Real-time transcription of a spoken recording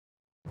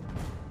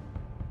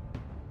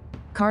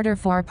Carter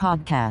 4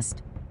 podcast.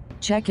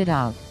 Check it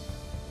out.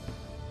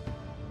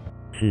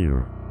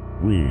 Here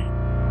we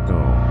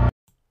go.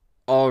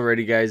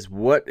 Alrighty guys,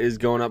 what is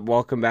going up?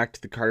 Welcome back to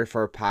the Carter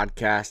 4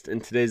 podcast. In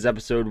today's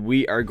episode,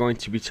 we are going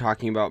to be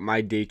talking about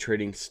my day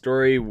trading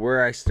story,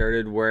 where I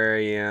started, where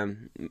I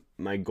am,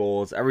 my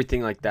goals,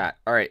 everything like that.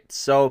 Alright,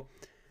 so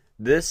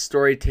this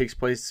story takes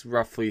place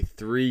roughly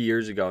 3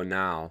 years ago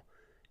now,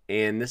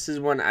 and this is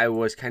when I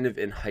was kind of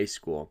in high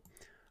school.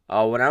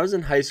 When I was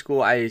in high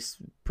school, I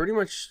pretty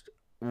much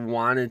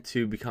wanted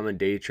to become a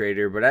day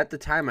trader, but at the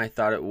time I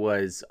thought it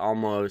was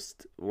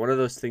almost one of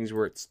those things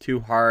where it's too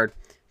hard,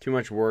 too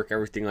much work,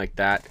 everything like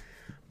that.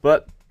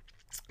 But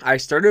I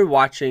started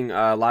watching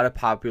a lot of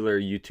popular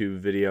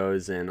YouTube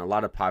videos and a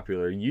lot of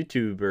popular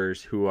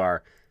YouTubers who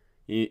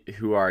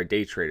are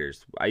day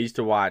traders. I used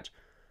to watch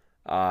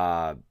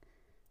Ross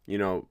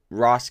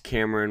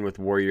Cameron with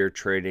Warrior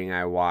Trading.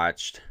 I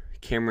watched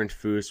Cameron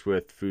Foose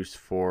with Foose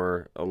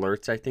for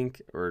Alerts, I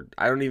think, or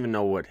I don't even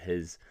know what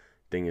his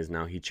thing is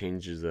now. He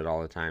changes it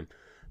all the time.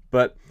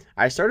 But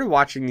I started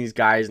watching these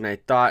guys, and I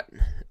thought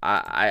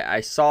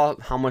I saw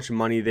how much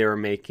money they were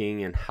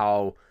making and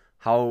how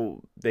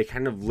they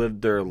kind of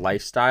lived their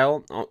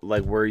lifestyle,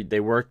 like where they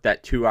work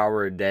that 2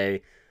 hour a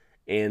day,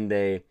 and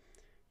they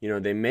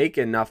make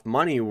enough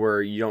money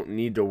where you don't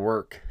need to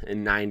work a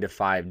 9 to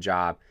 5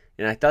 job.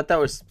 And I thought that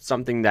was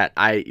something that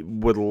I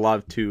would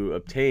love to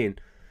obtain.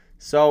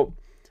 So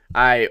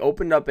I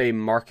opened up a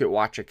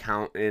MarketWatch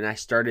account and I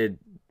started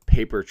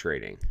paper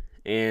trading.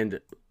 And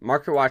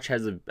MarketWatch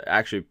has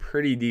actually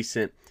pretty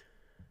decent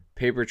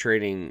paper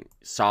trading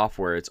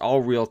software. It's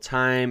all real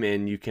time,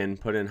 and you can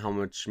put in how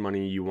much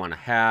money you want to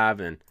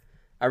have and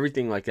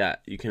everything like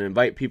that. You can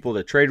invite people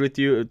to trade with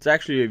you. It's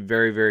actually a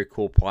very, very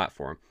cool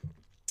platform.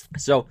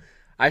 So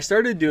I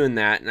started doing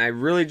that, and I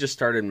really just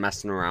started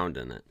messing around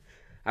in it.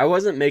 I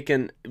wasn't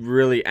making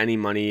really any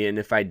money, and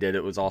if I did,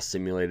 it was all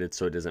simulated,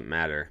 so it doesn't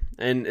matter.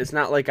 And it's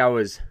not like I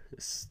was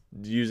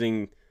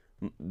using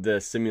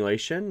the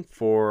simulation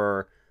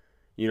for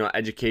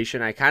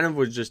education. I kind of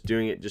was just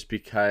doing it just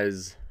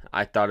because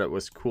I thought it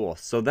was cool.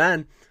 So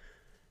then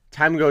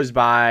time goes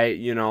by,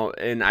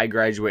 and I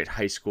graduate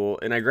high school,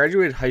 and I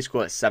graduated high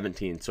school at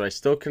 17. So I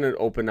still couldn't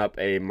open up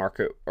a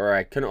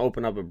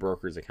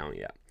broker's account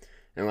yet,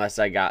 unless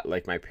I got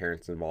like my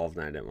parents involved,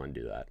 and I didn't want to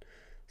do that.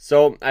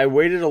 So I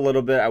waited a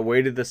little bit. I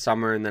waited the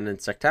summer, and then in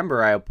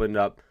September I opened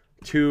up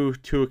two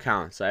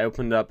accounts. I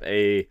opened up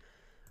a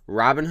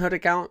Robinhood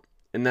account,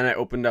 and then I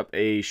opened up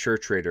a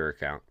SureTrader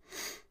account.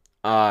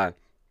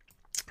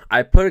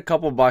 I put a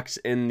couple bucks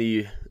in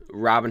the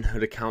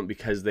Robinhood account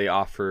because they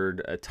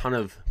offered a ton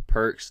of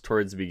perks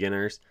towards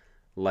beginners,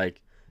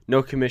 like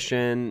no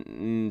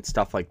commission,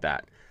 stuff like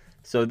that.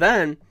 So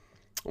then,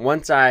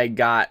 once I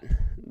got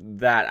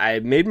that, I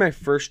made my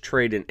first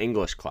trade in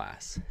English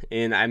class,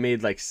 and I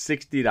made like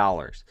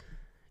 $60.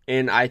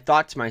 And I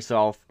thought to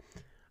myself,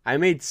 I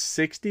made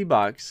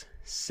 $60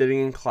 sitting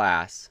in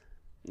class.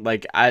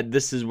 Like,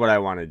 this is what I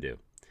want to do.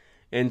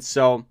 And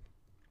so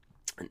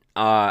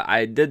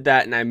I did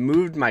that, and I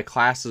moved my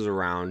classes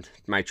around,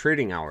 my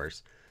trading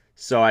hours,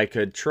 so I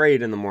could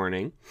trade in the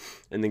morning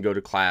and then go to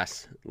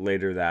class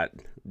later that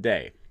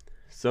day.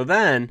 So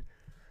then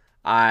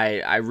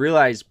I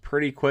realized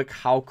pretty quick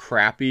how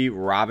crappy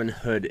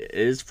Robinhood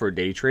is for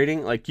day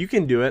trading. Like, you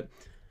can do it,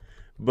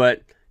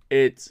 but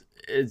it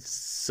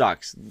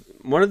sucks.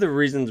 One of the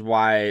reasons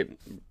why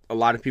a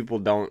lot of people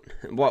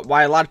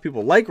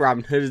like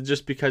Robinhood is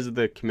just because of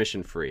the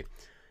commission free,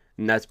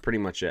 and that's pretty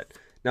much it.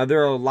 Now,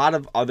 there are a lot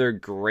of other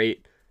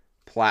great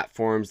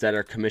platforms that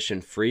are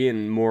commission free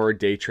and more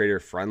day trader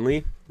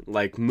friendly,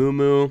 like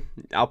Moomoo.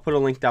 I'll put a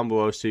link down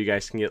below so you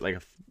guys can get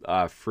like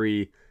a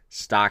free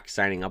stock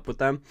signing up with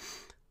them.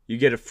 You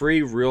get a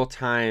free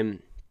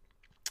real-time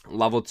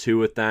level 2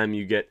 with them.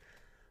 You get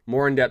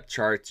more in-depth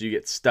charts. You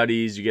get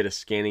studies. You get a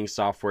scanning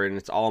software, and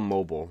it's all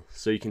mobile,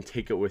 so you can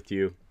take it with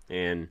you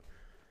and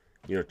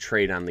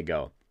trade on the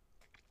go.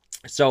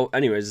 So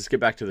anyways, let's get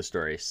back to the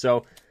story.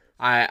 So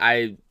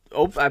I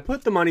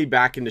put the money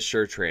back into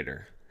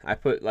SureTrader. I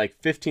put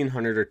like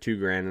 $1,500 or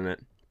 $2,000 in it.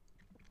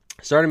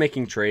 Started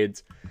making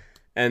trades,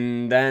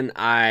 and then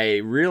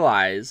I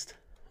realized,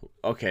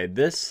 okay,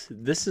 this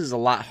is a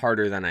lot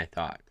harder than I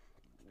thought.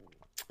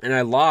 And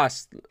I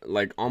lost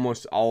like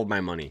almost all of my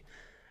money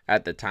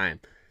at the time.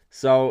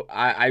 So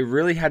I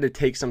really had to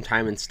take some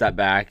time and step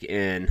back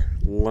and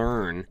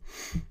learn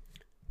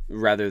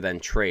rather than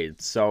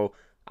trade. So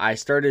I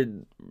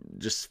started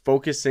just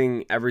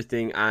focusing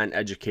everything on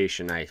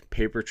education. I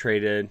paper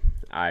traded,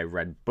 I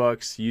read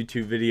books,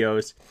 YouTube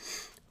videos,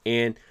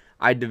 and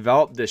I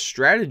developed this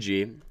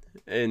strategy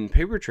in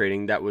paper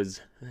trading that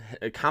was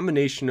a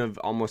combination of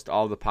almost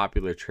all the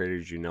popular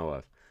traders you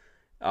know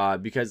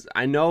of. Because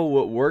I know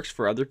what works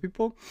for other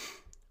people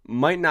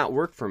might not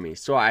work for me.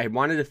 So I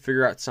wanted to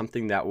figure out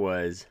something that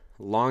was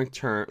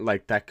long-term,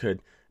 like that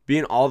could be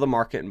in all the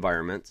market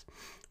environments,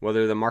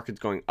 whether the market's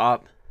going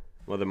up,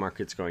 whether the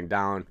market's going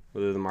down,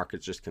 whether the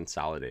market's just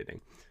consolidating.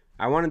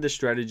 I wanted the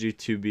strategy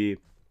to be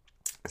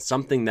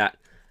something that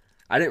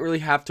I didn't really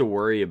have to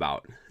worry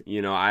about.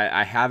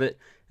 I have it,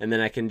 and then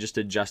I can just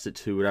adjust it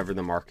to whatever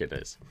the market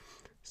is.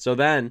 So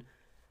then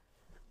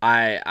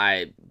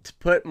I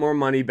put more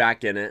money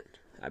back in it.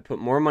 I put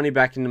more money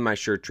back into my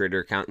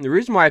SureTrader account. And the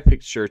reason why I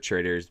picked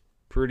SureTrader is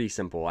pretty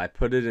simple. I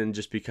put it in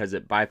just because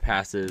it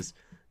bypasses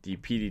the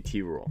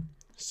PDT rule.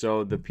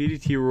 So the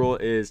PDT rule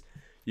is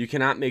you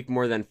cannot make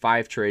more than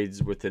 5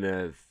 trades within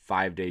a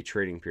 5-day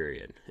trading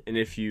period. And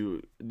if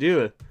you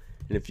do,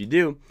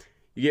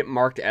 you get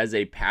marked as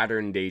a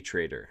pattern day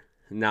trader.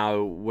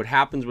 Now, what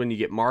happens when you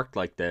get marked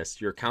like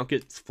this? Your account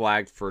gets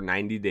flagged for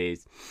 90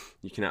 days.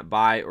 You cannot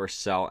buy or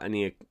sell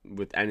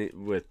with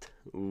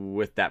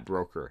that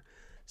broker.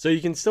 So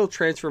you can still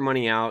transfer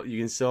money out. You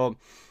can still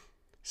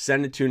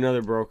send it to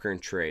another broker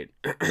and trade.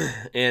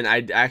 And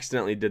I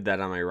accidentally did that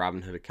on my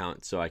Robinhood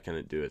account, so I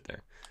couldn't do it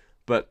there.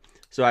 But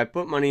so I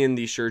put money in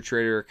the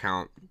SureTrader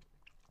account,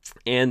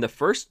 and the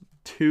first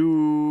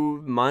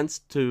 2 months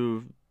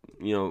to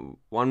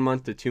 1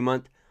 month to 2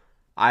 months,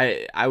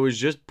 I was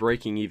just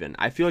breaking even.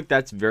 I feel like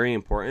that's very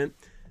important,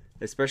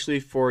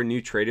 especially for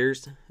new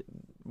traders.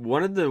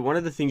 One of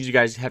the things you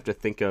guys have to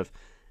think of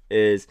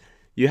is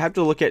you have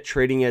to look at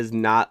trading as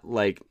not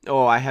like,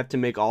 oh, I have to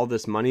make all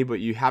this money,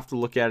 but you have to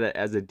look at it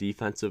as a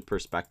defensive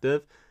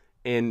perspective.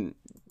 And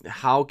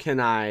how can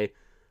I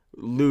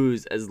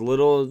lose as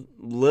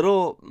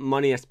little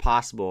money as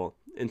possible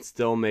and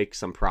still make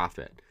some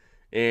profit?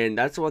 And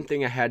that's one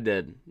thing I had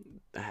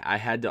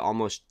to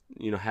almost,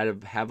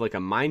 had to have like a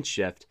mind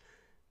shift,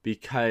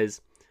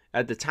 because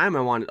at the time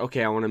I want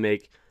to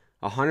make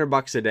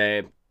 $100 a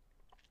day,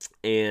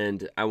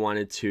 and I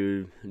wanted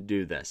to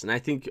do this. And I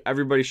think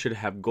everybody should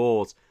have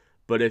goals,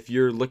 but if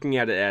you're looking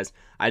at it as,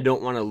 I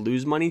don't want to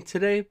lose money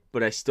today,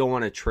 but I still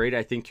want to trade,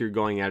 I think you're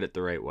going at it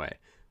the right way,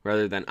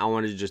 rather than I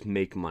want to just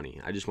make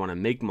money. I just want to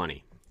make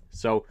money.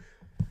 So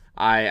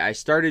I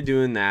started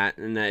doing that,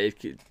 and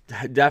it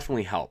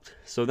definitely helped.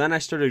 So then I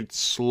started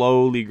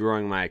slowly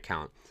growing my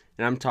account,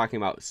 and I'm talking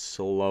about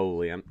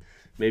slowly. I'm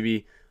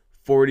maybe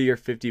 $40 or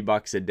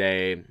 $50 a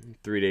day,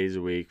 3 days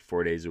a week,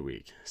 4 days a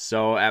week.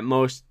 So at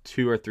most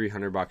 $200 or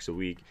 $300 a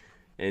week,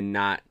 and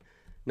not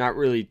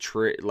really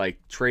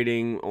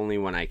trading only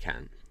when I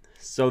can.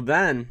 So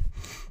then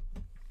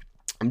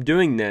I'm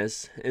doing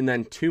this, and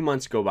then 2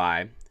 months go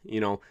by,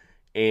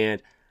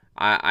 and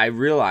I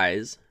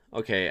realize,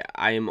 okay,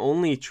 I am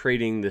only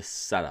trading this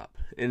setup,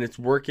 and it's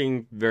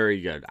working very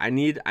good. I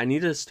need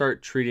to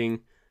start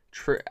treating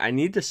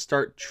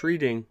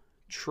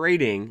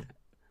trading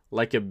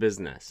like a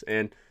business.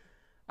 And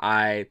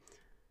I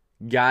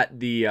got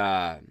the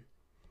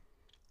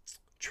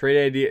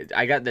Trade Idea.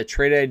 I got the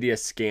Trade Idea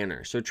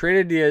scanner. So Trade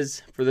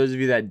Ideas, for those of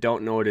you that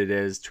don't know what it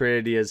is, Trade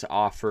Ideas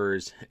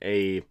offers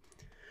a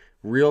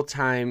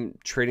real-time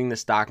trading the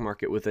stock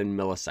market within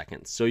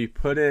milliseconds. So you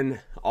put in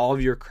all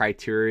of your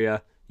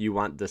criteria you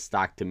want the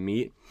stock to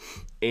meet,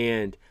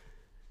 and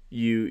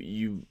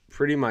you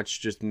pretty much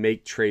just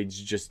make trades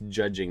just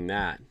judging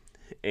that.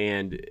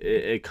 And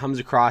it comes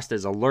across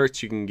as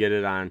alerts. You can get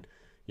it on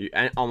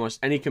almost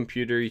any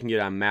computer. You can get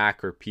it on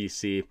Mac or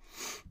PC.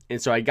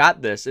 And so I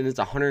got this, and it's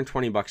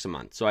 $120 a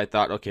month. So I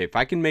thought, okay, if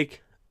I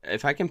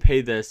can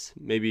pay this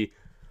maybe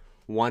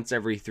once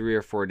every 3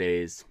 or 4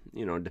 days,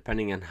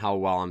 depending on how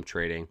well I'm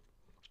trading,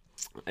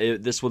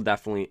 this will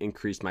definitely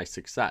increase my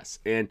success.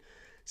 And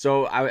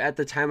so at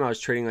the time I was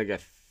trading like a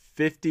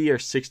 50 or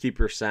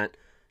 60%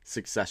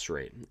 success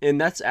rate.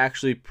 And that's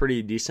actually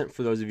pretty decent.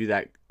 For those of you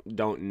that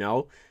don't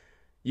know,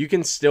 you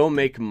can still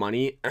make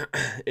money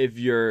if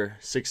your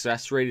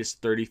success rate is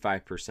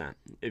 35%.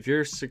 If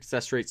your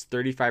success rate's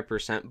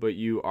 35%, but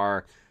you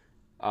are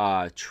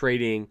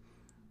trading,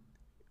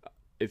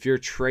 if you're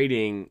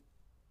trading,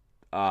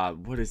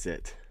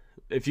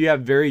 if you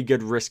have very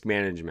good risk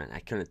management, I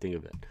couldn't think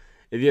of it.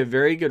 If you have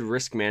very good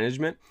risk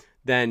management,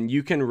 then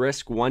you can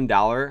risk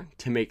 $1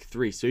 to make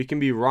 3. So you can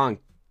be wrong,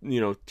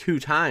 2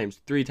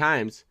 times, 3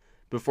 times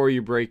before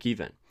you break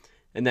even.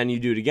 And then you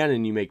do it again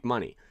and you make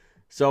money.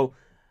 So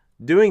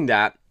doing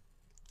that,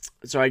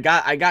 so I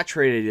got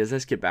Trade Ideas.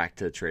 Let's get back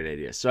to Trade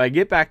Ideas. So I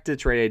get back to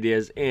Trade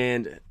Ideas,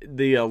 and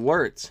the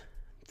alerts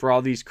for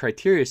all these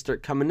criteria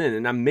start coming in,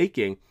 and I'm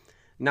making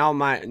now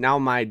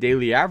my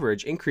daily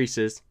average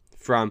increases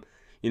from,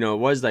 it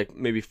was like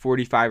maybe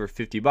 $45 or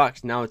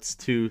 $50. Now it's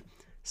to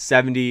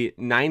 $70,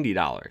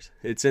 $90.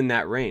 It's in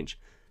that range.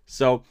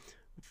 So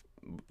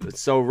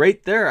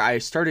right there, I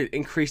started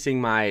increasing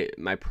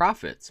my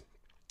profits.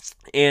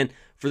 And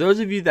for those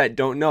of you that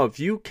don't know, if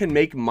you can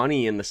make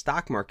money in the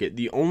stock market,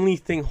 the only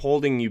thing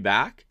holding you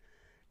back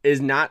is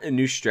not a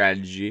new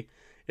strategy.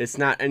 It's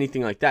not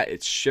anything like that.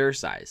 It's share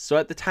size. So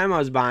at the time I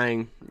was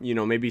buying,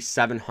 maybe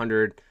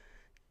 700,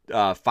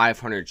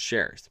 500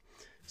 shares.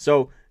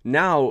 So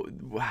now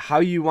how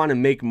you want to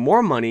make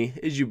more money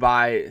is you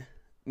buy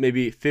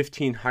maybe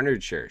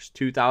 1,500 shares,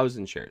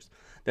 2,000 shares.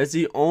 That's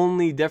the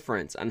only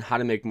difference on how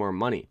to make more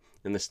money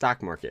in the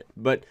stock market.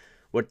 But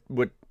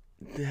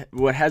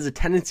what has a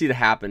tendency to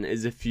happen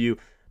is if you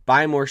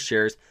buy more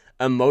shares,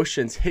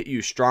 emotions hit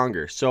you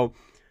stronger. So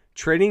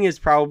trading is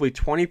probably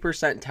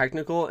 20%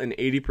 technical and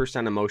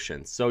 80%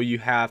 emotions. So you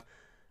have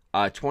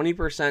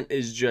 20%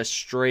 is just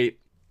straight,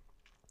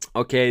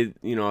 okay,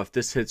 if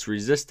this hits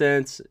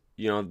resistance,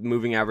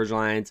 moving average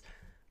lines,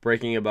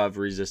 breaking above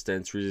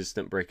resistance,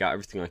 resistant breakout,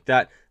 everything like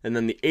that. And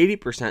then the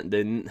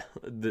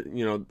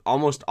 80%,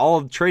 almost all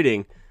of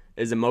trading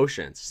is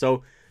emotions.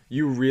 So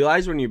you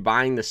realize when you're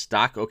buying the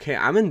stock, okay,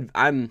 I'm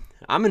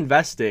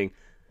investing,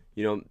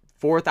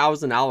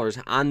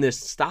 $4,000 on this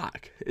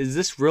stock. Is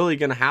this really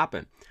going to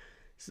happen?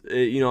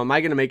 Am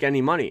I going to make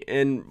any money?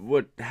 And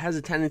what has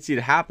a tendency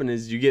to happen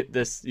is you get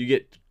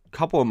a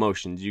couple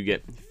emotions. You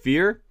get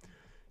fear,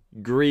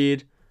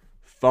 greed,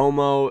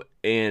 FOMO,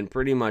 and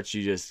pretty much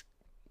you just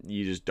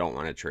don't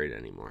want to trade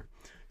anymore.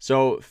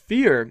 So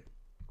fear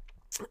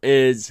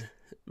is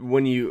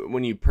when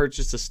you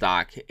purchase a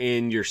stock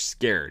and you're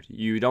scared.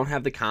 You don't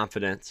have the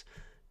confidence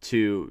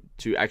to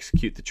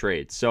execute the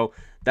trade. So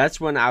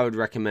that's when I would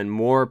recommend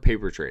more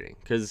paper trading,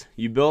 because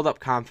you build up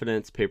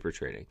confidence paper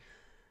trading.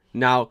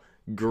 Now,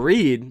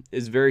 greed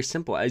is very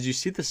simple. As you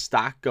see the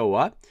stock go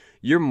up,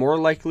 you're more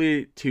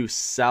likely to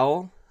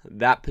sell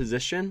that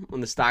position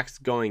when the stock's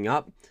going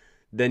up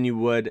than you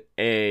would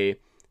a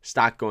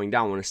stock going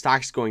down. When a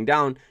stock's going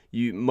down,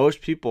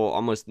 most people,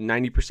 almost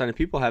 90% of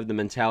people, have the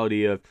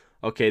mentality of,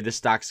 okay, this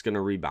stock's going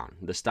to rebound.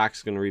 The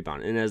stock's going to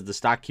rebound. And as the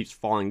stock keeps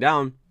falling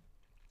down,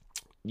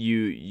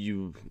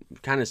 you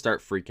kind of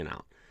start freaking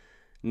out.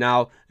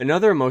 Now,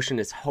 another emotion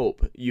is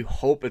hope. You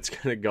hope it's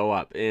going to go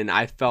up. And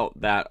I felt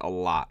that a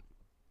lot.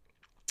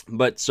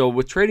 But so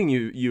with trading,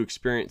 you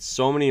experience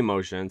so many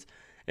emotions,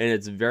 and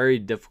it's very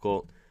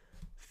difficult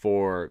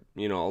for,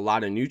 a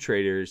lot of new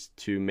traders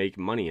to make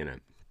money in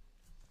it.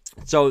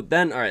 So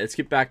then, all right, let's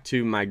get back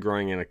to my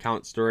growing an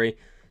account story.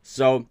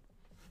 So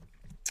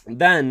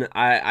then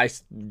I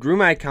grew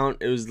my account.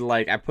 It was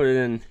like I put it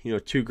in,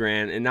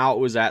 $2,000, and now it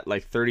was at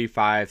like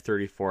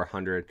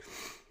 3,400.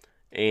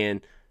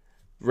 And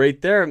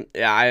right there,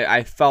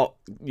 I felt,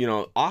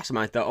 awesome.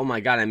 I thought, oh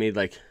my God, I made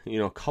like,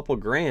 a couple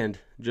grand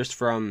just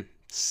from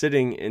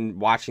sitting and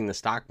watching the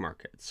stock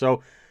market.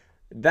 So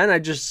then I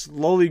just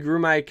slowly grew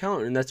my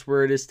account, and that's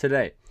where it is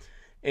today.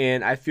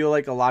 And I feel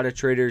like a lot of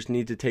traders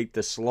need to take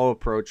the slow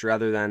approach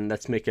rather than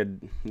let's make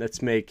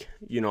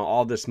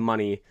all this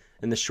money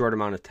in the short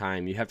amount of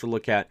time. You have to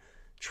look at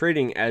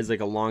trading as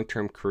like a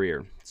long-term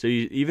career. So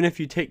even if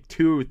you take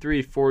 2,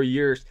 3, 4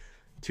 years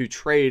to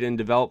trade and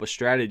develop a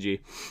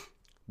strategy,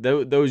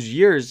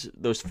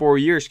 those 4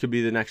 years could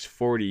be the next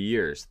 40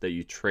 years that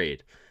you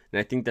trade. And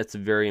I think that's a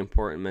very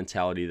important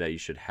mentality that you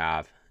should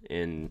have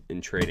in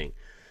trading.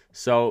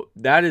 So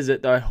that is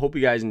it, though. I hope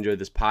you guys enjoyed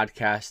this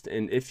podcast.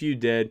 And if you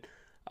did,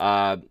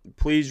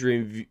 please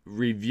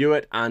review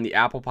it on the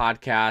Apple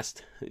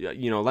Podcast.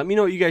 Let me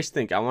know what you guys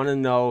think. I want to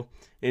know.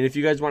 And if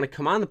you guys want to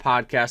come on the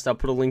podcast, I'll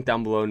put a link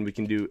down below, and we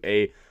can do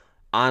a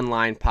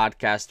online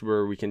podcast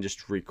where we can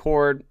just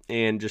record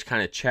and just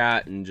kind of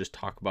chat and just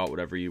talk about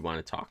whatever you want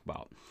to talk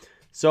about.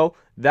 So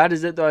that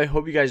is it, though. I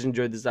hope you guys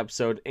enjoyed this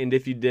episode. And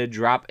if you did,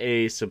 drop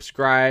a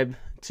subscribe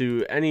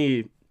to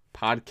any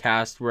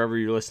podcast, wherever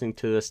you're listening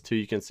to this to,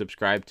 you can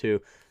subscribe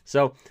to.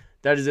 So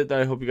that is it, though.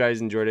 I hope you guys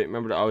enjoyed it.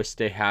 Remember to always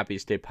stay happy,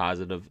 stay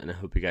positive, and I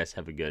hope you guys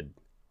have a good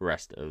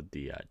rest of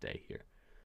the day here.